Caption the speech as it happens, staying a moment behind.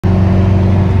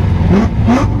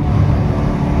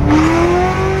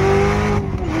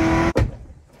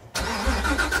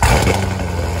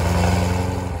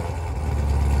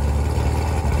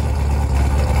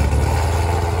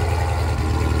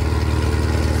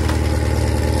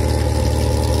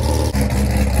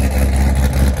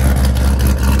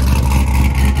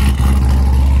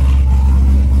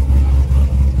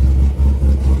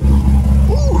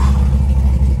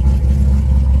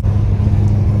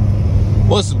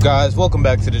What's up, guys? Welcome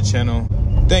back to the channel.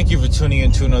 Thank you for tuning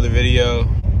into another video.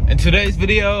 In today's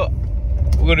video,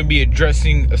 we're going to be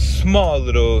addressing a small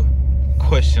little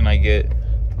question I get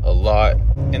a lot.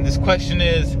 And this question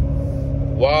is,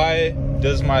 why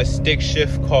does my stick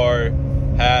shift car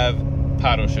have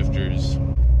paddle shifters?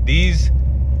 These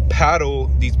paddle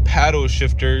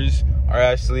shifters are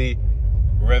actually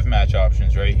rev match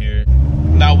options right here.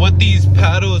 Now, what these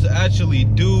paddles actually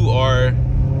do are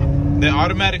they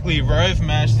automatically rev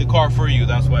match the car for you.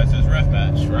 That's why it says rev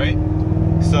match, right?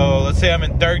 So let's say I'm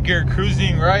in third gear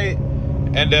cruising, right?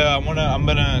 And I'm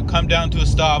gonna come down to a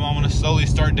stop. I'm gonna slowly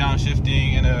start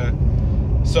downshifting.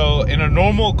 And so in a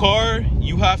normal car,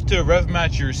 you have to rev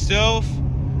match yourself.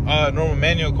 Normal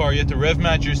manual car, you have to rev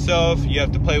match yourself. You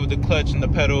have to play with the clutch and the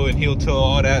pedal and heel toe,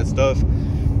 all that stuff.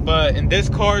 But in this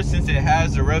car, since it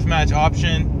has the rev match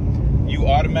option, you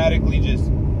automatically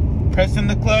just press in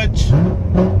the clutch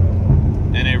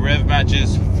and it rev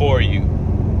matches for you.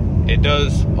 It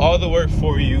does all the work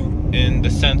for you in the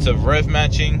sense of rev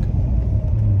matching.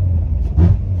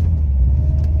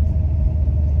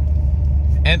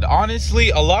 And honestly,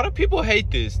 a lot of people hate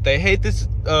this. They hate this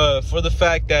for the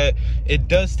fact that it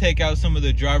does take out some of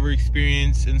the driver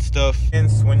experience and stuff.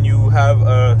 When you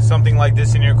have something like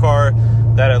this in your car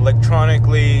that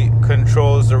electronically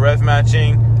controls the rev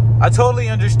matching, I totally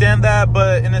understand that,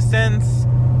 but in a sense,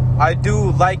 I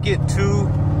do like it too.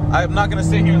 I'm not gonna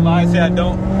sit here and lie and say I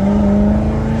don't.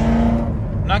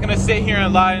 I'm not gonna sit here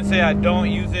and lie and say I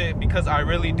don't use it, because I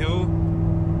really do.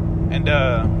 And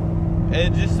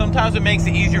it just sometimes it makes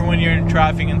it easier when you're in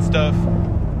traffic and stuff.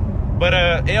 But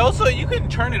it also, you can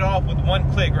turn it off with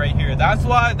one click right here. That's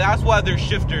why there's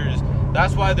shifters.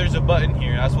 That's why there's a button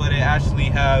here. That's why they actually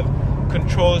have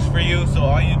controls for you. So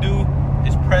all you do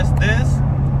is press this,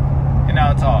 and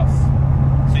now it's off.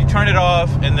 So you turn it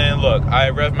off, and then look, I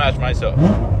rev match myself.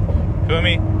 Feel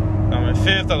me? I'm in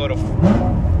fifth, I go to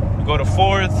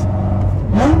fourth,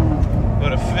 go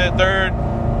to fifth, third.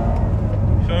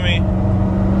 Feel me?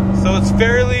 So it's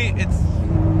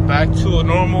back to a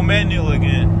normal manual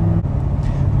again.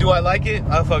 Do I like it?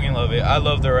 I fucking love it. I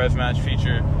love the rev match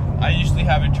feature. I usually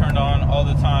have it turned on all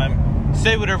the time.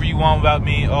 Say whatever you want about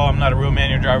me. Oh, I'm not a real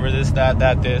manual driver, this,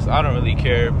 that, this. I don't really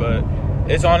care, but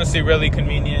it's honestly really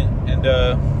convenient. And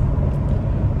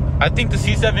I think the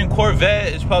C7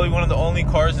 Corvette is probably one of the only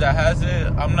cars that has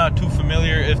it. I'm not too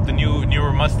familiar if the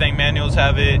newer Mustang manuals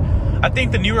have it. I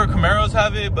think the newer Camaros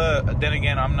have it, but then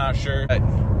again, I'm not sure.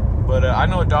 But I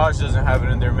know Dodge doesn't have it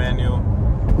in their manual.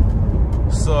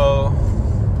 So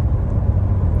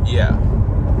yeah.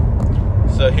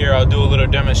 So here I'll do a little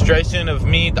demonstration of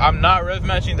me. I'm not rev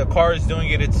matching, the car is doing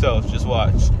it itself. Just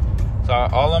watch. So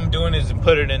all I'm doing is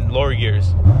put it in lower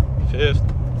gears. Fifth.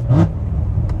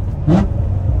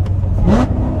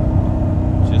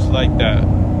 Just like that.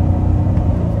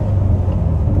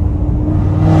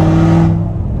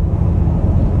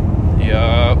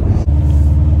 Yup.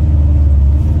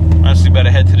 Honestly, better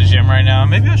head to the gym right now.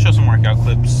 Maybe I'll show some workout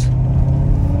clips.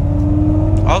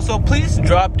 Also, please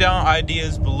drop down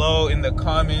ideas below in the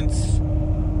comments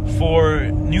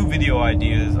for new video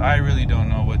ideas. I really don't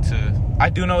know what to... I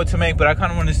do know what to make, but I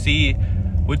kind of want to see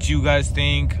what you guys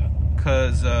think,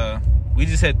 because we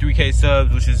just had 3K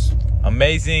subs, which is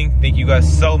amazing. Thank you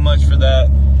guys so much for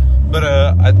that. But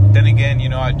then again, you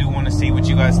know, I do want to see what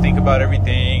you guys think about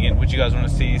everything and what you guys want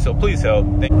to see, so please help.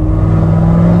 Thank you.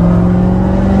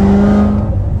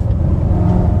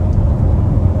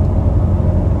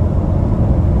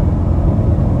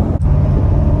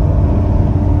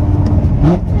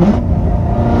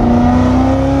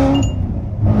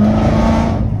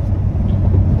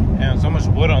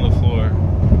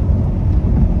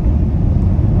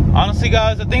 Honestly,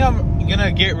 guys, I think I'm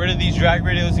gonna get rid of these drag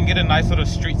radios and get a nice little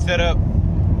street setup.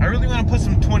 I really want to put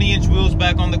some 20-inch wheels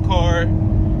back on the car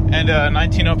and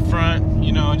 19 up front,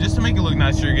 you know, just to make it look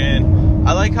nicer again.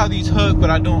 I like how these hook, but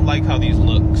I don't like how these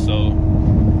look, so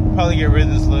probably get rid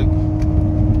of this look.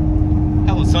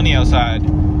 Hella sunny outside. I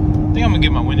think I'm gonna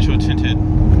get my windshield tinted.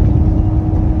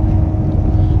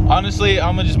 Honestly,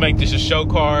 I'm gonna just make this a show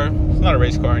car. It's not a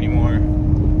race car anymore.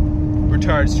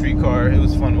 Retired street car. It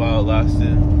was fun while it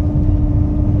lasted.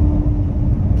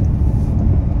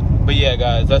 But yeah,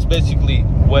 guys, that's basically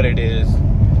what it is.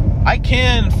 I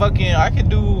can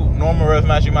do normal rev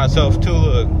matching myself too.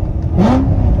 Look, you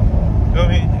know what I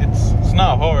mean? It's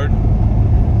not hard.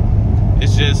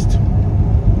 It's just,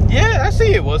 yeah, I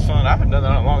see it was fun. I haven't done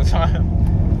that in a long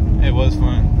time. It was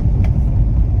fun.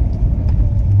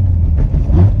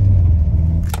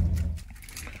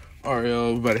 Alright,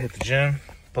 y'all, we about to hit the gym.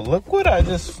 But look what I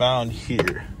just found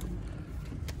here.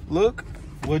 Look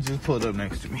what just pulled up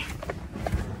next to me.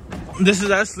 This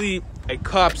is actually a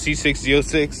cop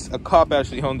C6006. A cop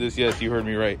actually owned this. Yes, you heard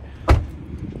me right.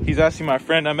 He's actually my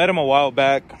friend. I met him a while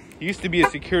back. He used to be a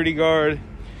security guard.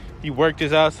 He worked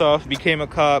his ass off, became a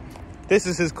cop. This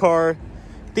is his car.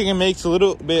 I think it makes a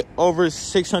little bit over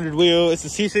 600 wheel. It's a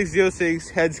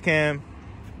C6006 heads cam.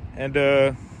 And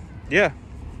yeah.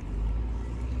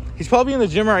 He's probably in the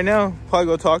gym right now. Probably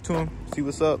go talk to him, see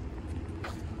what's up.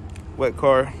 Wet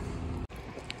car.